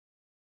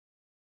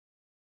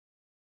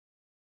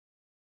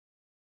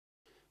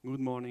Good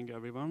morning,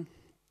 everyone.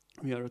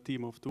 We are a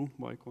team of two,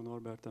 Bajko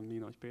Norbert and me,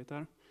 Nagy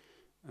Péter,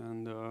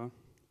 and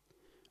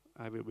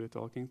I will be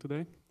talking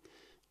today.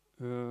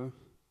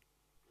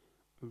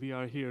 We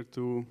are here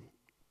to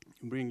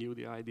bring you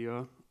the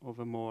idea of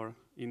a more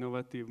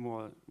innovative,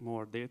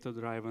 more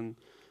data-driven,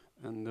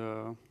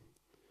 and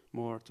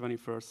more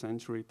 21st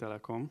century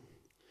telecom.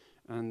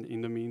 And in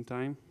the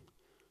meantime,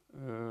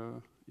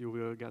 you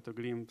will get a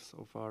glimpse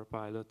of our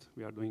pilot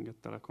we are doing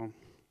at Telecom.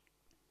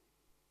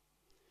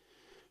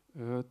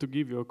 To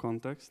give you a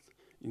context,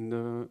 in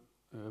the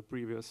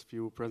previous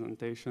few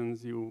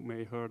presentations, you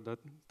may heard that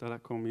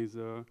Telecom is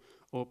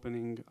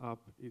opening up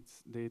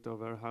its data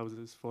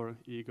warehouses for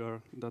eager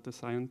data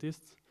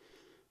scientists.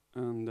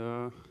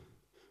 And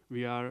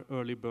we are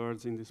early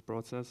birds in this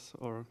process,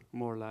 or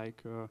more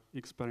like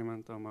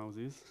experimental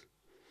mouses.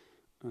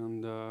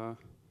 And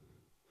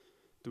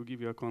to give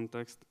you a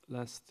context,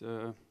 last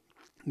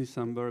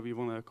December we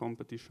won a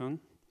competition.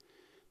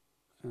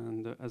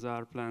 And as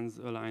our plans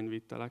align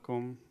with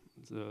Telecom,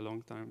 the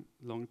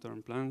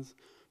long-term plans,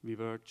 we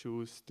were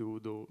chosen to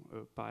do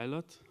a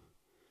pilot,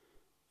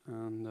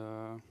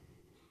 and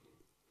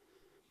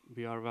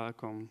we are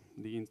welcome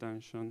the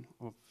intention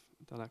of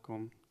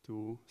Telecom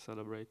to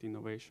celebrate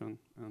innovation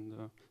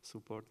and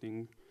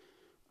supporting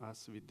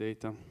us with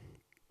data.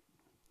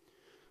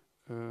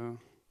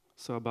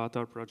 So about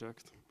our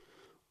project,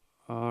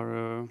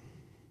 our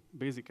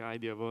basic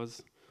idea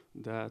was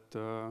that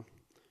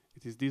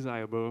it is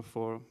desirable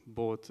for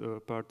both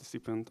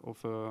participant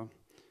of a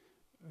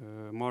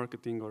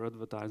marketing or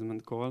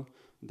advertisement call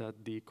that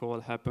the call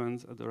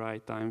happens at the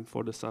right time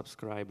for the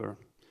subscriber.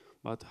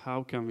 But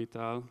how can we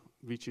tell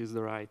which is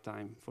the right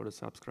time for the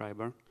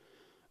subscriber?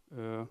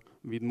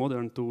 With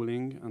modern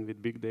tooling and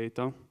with big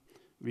data,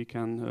 we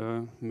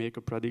can make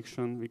a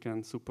prediction, we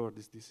can support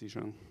this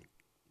decision.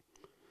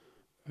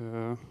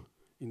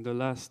 In the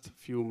last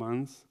few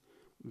months,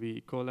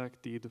 we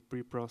collected,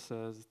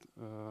 pre-processed,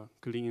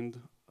 cleaned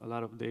a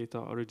lot of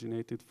data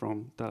originated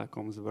from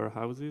Telecom's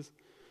warehouses.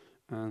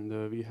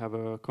 And we have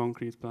a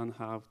concrete plan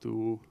how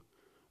to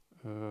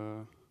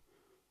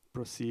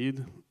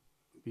proceed.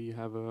 We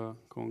have a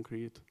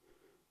concrete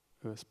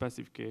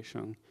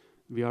specification.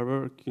 We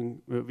are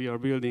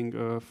building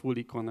a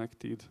fully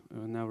connected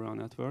neural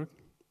network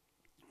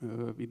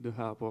with the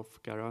help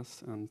of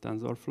Keras and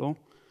TensorFlow.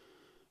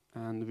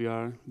 And we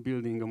are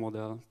building a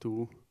model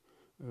to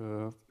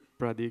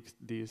predict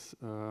these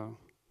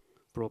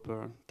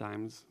proper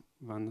times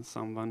when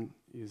someone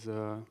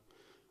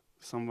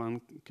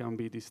can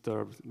be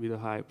disturbed with a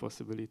high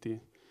possibility.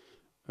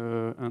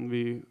 And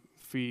we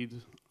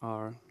feed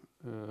our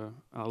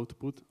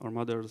output, our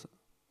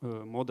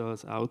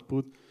model's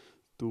output,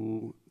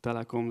 to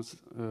Telecom's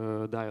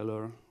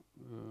dialer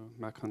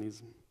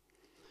mechanism.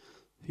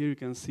 Here you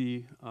can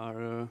see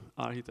our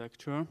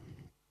architecture.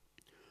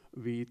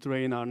 We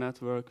train our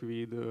network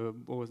with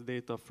both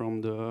data from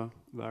the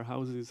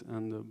warehouses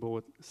and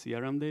both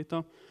CRM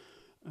data.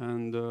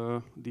 And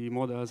the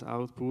model's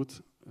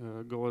output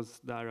goes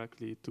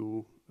directly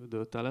to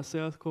the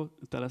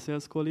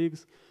telesales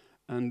colleagues,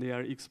 and they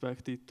are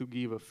expected to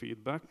give a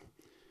feedback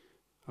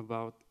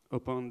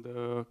upon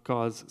the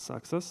call's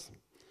success.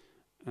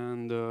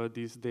 And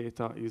this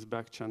data is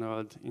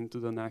back-channeled into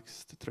the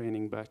next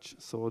training batch,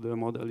 so the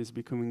model is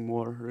becoming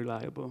more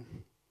reliable.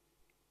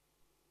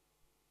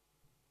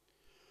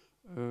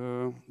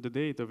 The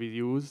data we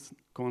use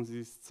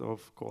consists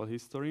of call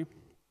history,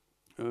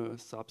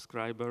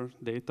 subscriber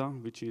data,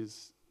 which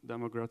is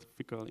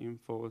demographical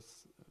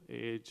infos,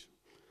 age,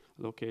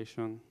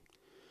 location,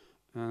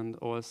 and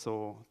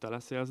also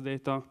telesales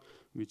data,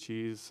 which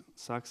is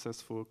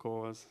successful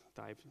calls,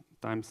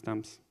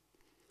 timestamps.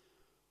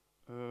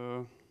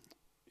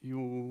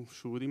 You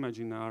should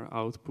imagine our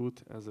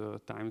output as a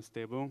times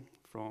table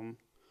from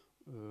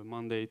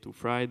Monday to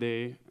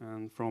Friday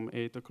and from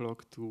 8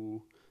 o'clock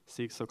to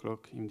 6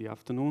 o'clock in the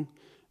afternoon,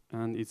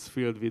 and it's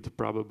filled with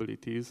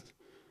probabilities.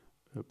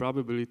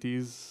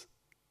 Probabilities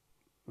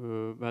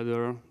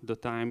whether the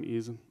time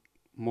is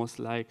most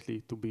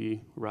likely to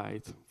be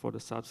right for the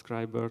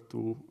subscriber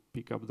to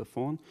pick up the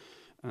phone,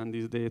 and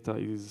this data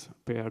is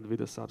paired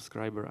with a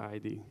subscriber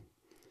ID.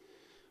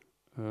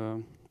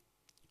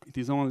 It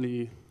is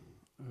only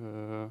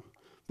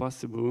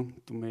possible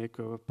to make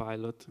a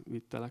pilot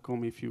with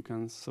Telecom if you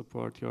can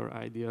support your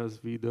ideas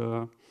with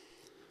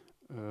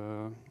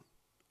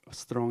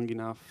strong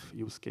enough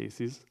use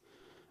cases.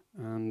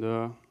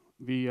 And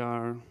we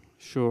are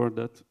sure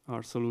that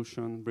our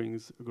solution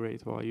brings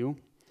great value.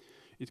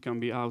 It can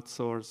be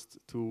outsourced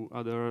to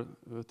other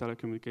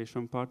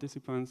telecommunication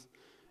participants.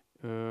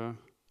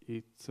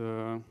 It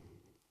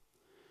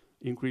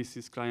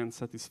increases client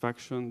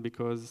satisfaction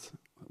because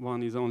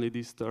one is only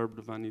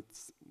disturbed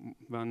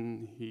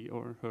when he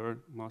or her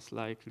most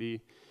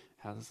likely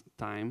has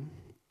time.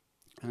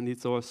 And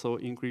it also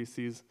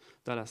increases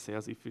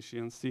telesales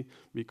efficiency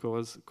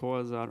because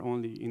calls are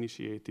only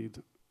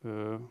initiated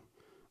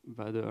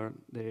whether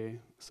they're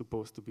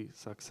supposed to be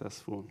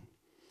successful.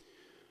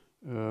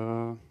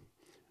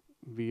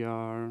 We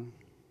are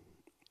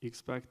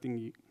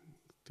expecting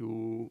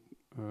to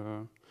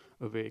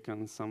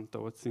awaken some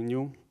thoughts in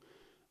you.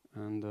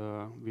 And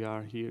we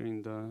are here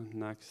in the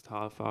next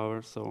half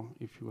hour, so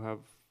if you have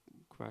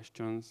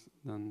questions,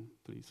 then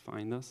please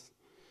find us.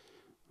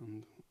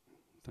 And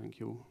thank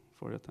you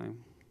for your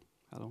time.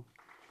 Hello.